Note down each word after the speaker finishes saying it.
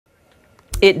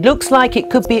It looks like it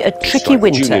could be a tricky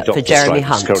winter for Jeremy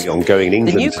Hunt. Currently ongoing in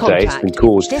England today. It's been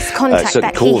caused, this contract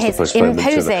that he is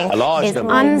imposing is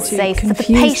unsafe for the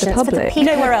patients, for the people.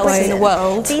 Nowhere else in the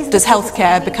world does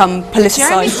healthcare become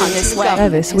politicised in this way.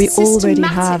 Service, we already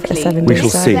have a 7-day We shall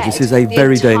see. This is a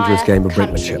very dangerous game of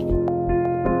brinkmanship.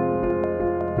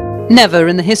 Never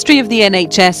in the history of the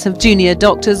NHS have junior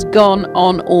doctors gone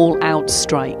on all-out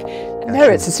strike. No,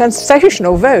 it's a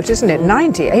sensational vote, isn't it?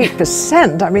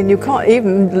 98%. I mean, you can't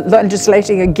even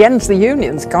legislating against the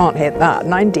unions can't hit that.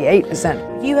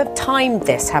 98%. You have timed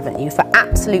this, haven't you, for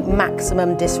absolute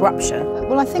maximum disruption?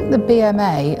 Well, I think the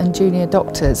BMA and junior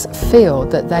doctors feel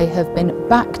that they have been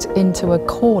backed into a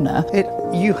corner.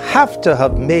 You have to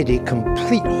have made a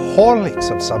complete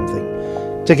Horlicks of something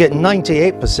to get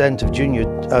 98% of junior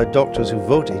doctors who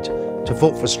voted to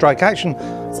vote for strike action.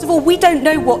 First of all, we don't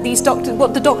know what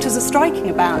the doctors are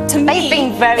striking about. To me, they've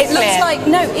been very clear. Looks like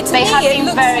they have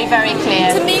been very, very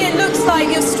clear. To me, it looks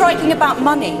like you're striking about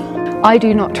money. I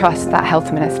do not trust that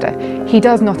health minister. He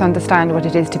does not understand what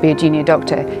it is to be a junior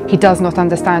doctor. He does not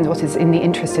understand what is in the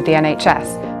interest of the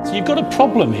NHS. So you've got a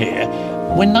problem here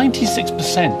when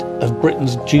 96% of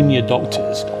Britain's junior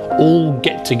doctors all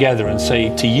get together and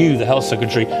say to you, the Health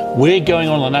Secretary, we're going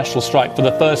on a national strike for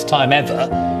the first time ever.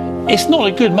 It's not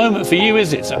a good moment for you,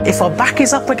 is it, sir? If our back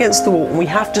is up against the wall and we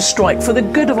have to strike for the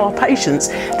good of our patients,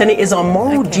 then it is our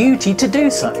moral duty to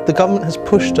do so. The government has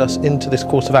pushed us into this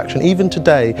course of action. Even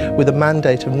today, with a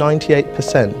mandate of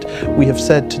 98%, we have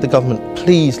said to the government,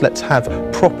 please let's have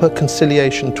proper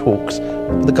conciliation talks.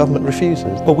 But the government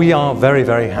refuses. Well, we are very,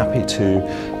 very happy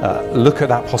to look at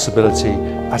that possibility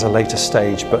at a later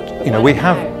stage, but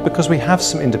because we have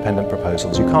some independent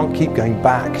proposals. You can't keep going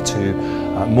back to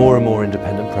more and more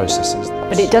independent processes.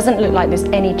 But it doesn't look like there's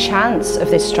any chance of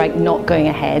this strike not going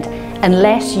ahead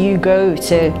unless you go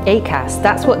to ACAS.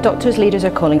 That's what doctors' leaders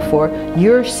are calling for.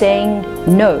 You're saying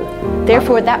no.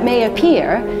 Therefore, that may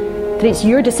appear that it's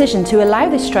your decision to allow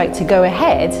this strike to go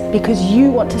ahead because you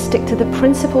want to stick to the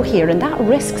principle here, and that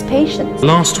risks patients.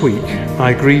 Last week,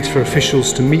 I agreed for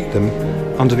officials to meet them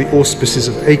under the auspices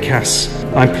of ACAS.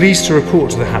 I'm pleased to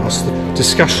report to the House that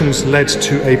discussions led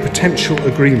to a potential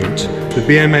agreement. The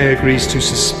BMA agrees to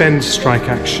suspend strike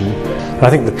action. I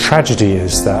think the tragedy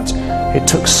is that it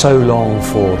took so long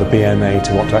for the BMA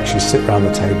to want to actually sit round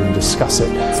the table and discuss it.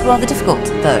 It's rather difficult,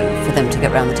 though, for them to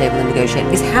get round the table and negotiate,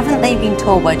 because haven't they been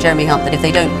told by Jeremy Hunt that if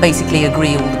they don't basically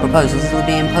agree all the proposals, it'll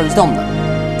be imposed on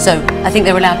them? So I think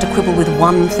they're allowed to quibble with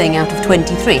one thing out of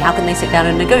 23. How can they sit down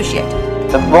and negotiate?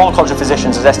 The Royal College of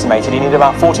Physicians has estimated you need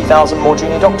about 40,000 more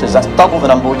junior doctors. That's double the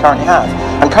number we currently have.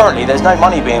 And currently there's no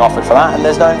money being offered for that, and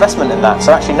there's no investment in that.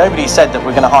 So actually nobody said that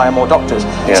we're going to hire more doctors.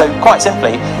 Yeah. So quite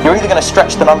simply, you're either going to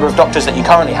stretch the number of doctors that you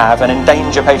currently have and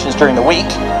endanger patients during the week,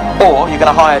 or you're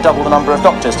going to hire double the number of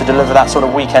doctors to deliver that sort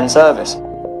of weekend service.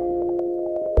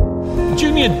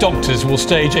 Junior doctors will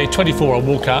stage a 24-hour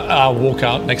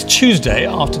walkout next Tuesday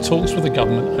after talks with the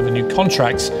government over new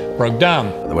contracts broke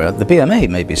down. The BMA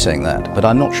may be saying that, but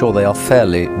I'm not sure they are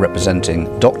fairly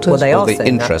representing doctors or the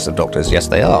interests of doctors. Yes,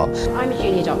 they are. I'm a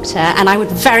junior doctor, and I would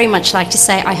very much like to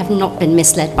say I have not been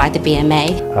misled by the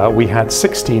BMA. We had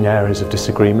 16 areas of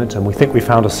disagreement, and we think we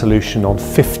found a solution on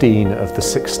 15 of the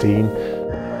 16.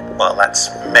 Well, that's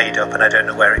made up and I don't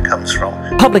know where it comes from.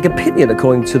 Public opinion,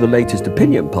 according to the latest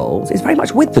opinion polls, is very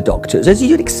much with the doctors, as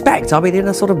you'd expect. I mean, in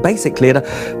a sort of basically in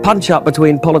a punch-up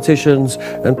between politicians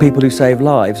and people who save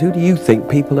lives. Who do you think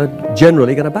people are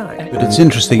generally going to back? But it's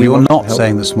interesting, you're not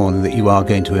saying this morning that you are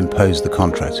going to impose the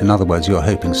contract. In other words, you're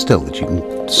hoping still that you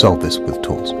can solve this with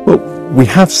talks. Well, we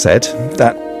have said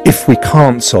that if we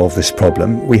can't solve this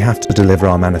problem, we have to deliver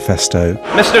our manifesto.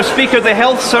 Mr. Speaker, the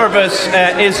health service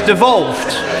is devolved,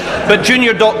 but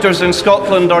junior doctors in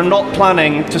Scotland are not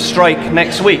planning to strike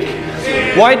next week.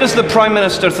 Why does the Prime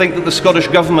Minister think that the Scottish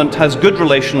Government has good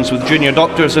relations with junior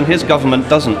doctors and his government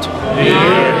doesn't?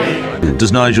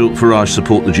 Does Nigel Farage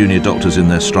support the junior doctors in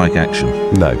their strike action?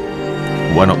 No.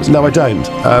 Why not? No, I don't.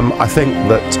 I think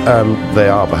that they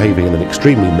are behaving in an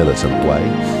extremely militant way.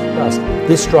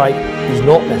 This strike is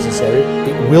not necessary.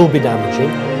 It will be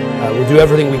damaging. We'll do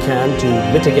everything we can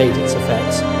to mitigate its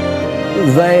effects.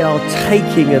 They are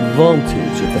taking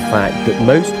advantage of the fact that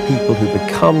most people who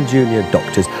become junior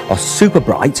doctors are super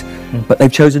bright, but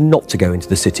they've chosen not to go into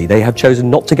the city. They have chosen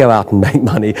not to go out and make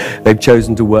money. They've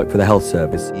chosen to work for the health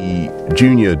service. The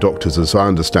junior doctors, as I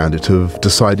understand it, have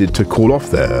decided to call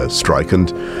off their strike.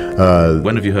 And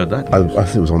when have you heard that? I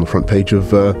think it was on the front page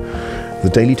of the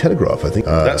Daily Telegraph, I think.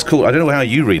 That's cool. I don't know how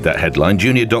you read that headline.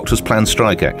 Junior doctors plan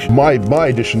strike action. My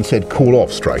edition said call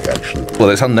off strike action. Well,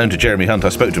 it's unknown to Jeremy Hunt. I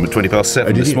spoke to him at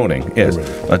 7:20 this morning. Yes,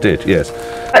 I did, yes.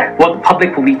 What the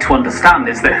public will need to understand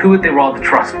is that who would they rather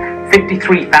trust?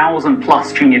 53,000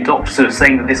 plus junior doctors who are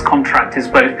saying that this contract is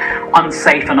both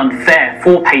unsafe and unfair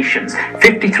for patients.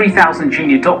 53,000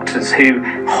 junior doctors who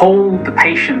hold the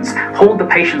patient's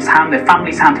hand, their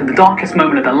family's hand to the darkest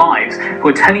moment of their lives, who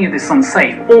are telling you this is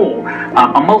unsafe, or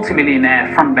a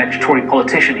multimillionaire front bench Tory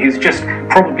politician who's just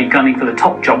probably gunning for the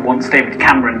top job once David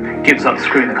Cameron gives up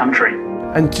screwing the country.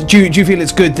 And do you feel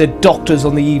it's good that doctors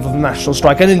on the eve of a national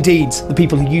strike, and indeed the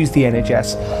people who use the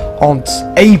NHS, aren't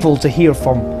able to hear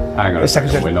from Hang on the a second,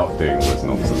 Secretary? we're not doing this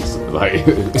nonsense. Like,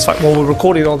 it's fine, well, we're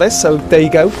recording all this, so there you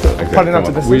go.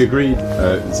 Okay, we agreed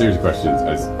series of questions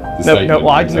as the No,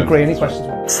 I didn't agree any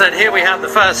questions. So here we have the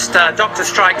first doctor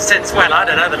strike since, well, I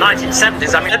don't know, the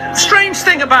 1970s. I mean, the strange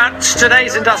thing about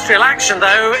today's industrial action,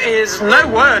 though, is no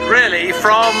word, really,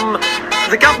 from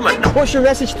the government. What's your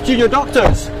message to junior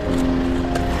doctors?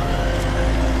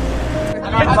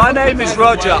 My name is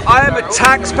Roger. I am a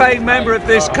tax-paying member of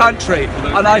this country,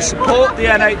 and I support the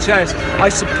NHS. I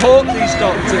support these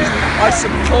doctors. I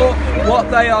support what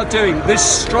they are doing. This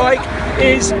strike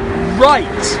is right.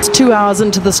 2 hours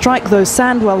into the strike, though,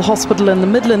 Sandwell Hospital in the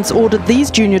Midlands ordered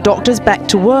these junior doctors back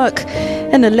to work.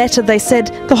 In a letter, they said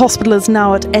the hospital is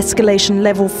now at escalation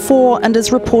level 4 and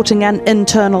is reporting an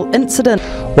internal incident.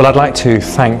 Well, I'd like to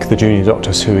thank the junior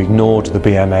doctors who ignored the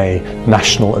BMA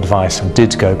national advice and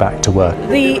did go back to work.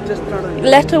 The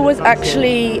letter was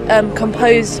actually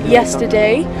composed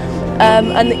yesterday,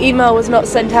 and the email was not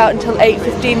sent out until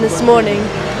 8:15 this morning.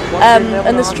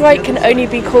 And the strike can only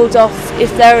be called off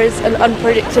if there is an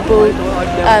unpredictable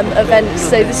event,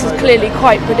 so this is clearly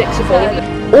quite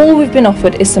predictable. All we've been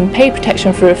offered is some pay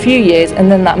protection for a few years,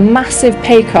 and then that massive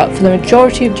pay cut for the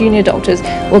majority of junior doctors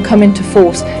will come into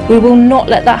force. We will not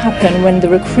let that happen when the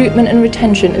recruitment and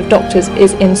retention of doctors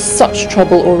is in such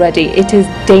trouble already. It is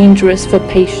dangerous for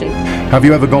patients. Have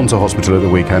you ever gone to hospital at the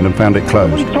weekend and found it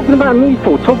closed? What are you talking about me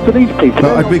for? Talk to these people.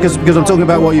 No, because I'm talking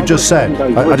about what you've just said.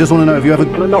 I just want to know if you ever...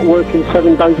 People are not working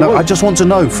 7 days a week. No, I just want to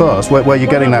know first where you're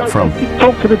getting that from.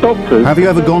 Talk to the doctors. Have you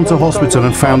ever gone to hospital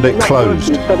and found it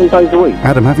closed? 7 days a week.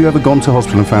 Adam, have you ever gone to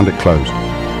hospital and found it closed?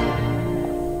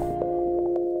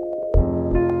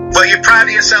 Well, you're proud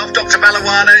of yourself, Dr.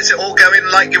 Malawana? Is it all going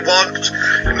like you want?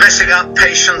 Messing up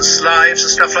patients' lives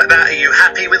and stuff like that? Are you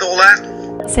happy with all that?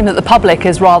 It seems that the public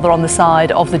is rather on the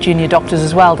side of the junior doctors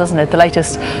as well, doesn't it? The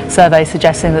latest survey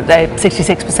suggesting that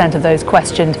 66% of those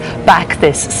questioned back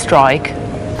this strike.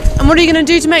 And what are you going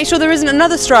to do to make sure there isn't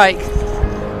another strike?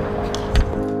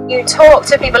 You talk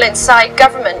to people inside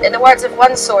government. In the words of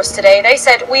one source today, they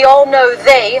said, we all know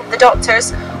they, the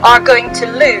doctors, are going to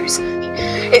lose.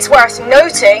 It's worth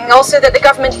noting also that the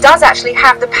government does actually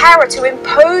have the power to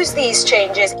impose these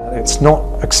changes. It's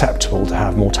not acceptable to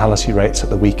have mortality rates at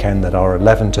the weekend that are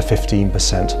 11 to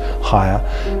 15% higher.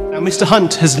 Now, Mr.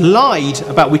 Hunt has lied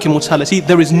about weekend mortality.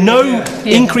 There is no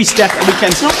increased death at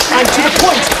weekends. And to the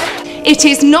point, it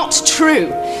is not true.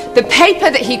 The paper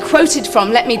that he quoted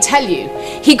from, let me tell you,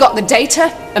 he got the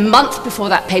data a month before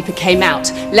that paper came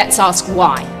out. Let's ask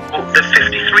why. Well, the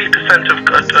 53%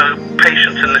 of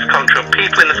patients in this country, or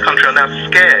people in this country, are now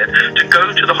scared to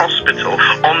go to the hospital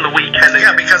on the weekend.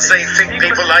 Yeah, because they think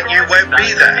people like you won't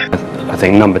be there. I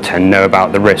think number 10 know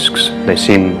about the risks. They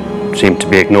seem to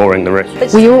be ignoring the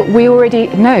risks. We already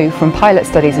know from pilot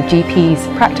studies of GPs'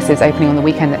 practices opening on the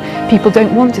weekend that people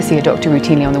don't want to see a doctor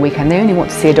routinely on the weekend. They only want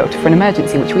to see a doctor for an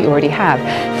emergency, which we already have.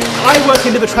 I work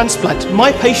in liver transplant.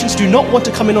 My patients do not want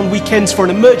to come in on weekends for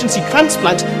an emergency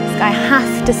transplant. I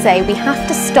have to say, we have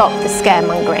to stop the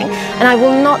scaremongering, and I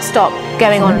will not stop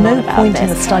going on and on about this. At no point in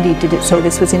the study did it say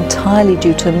this was entirely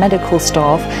due to medical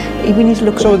staff. We need to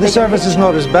look at... So the service is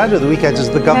not as bad at the weekends as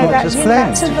the government has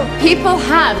claimed. People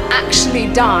have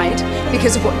actually died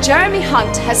because of what Jeremy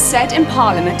Hunt has said in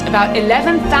Parliament about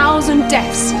 11,000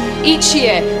 deaths each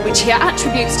year, which he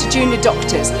attributes to junior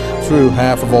doctors. Through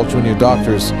half of all junior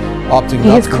doctors opting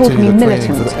not to continue the training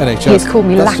for the NHS. He has called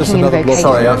me lacking in vocation.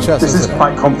 Sorry, this is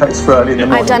quite complex for early in the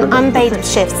morning. I've done unpaid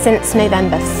shifts since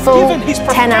November, full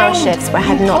 10-hour shifts where I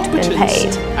have not been paid.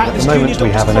 At the moment we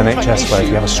have an NHS where if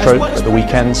you have a stroke at the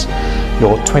weekends,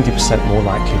 you're 20% more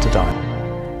likely to die.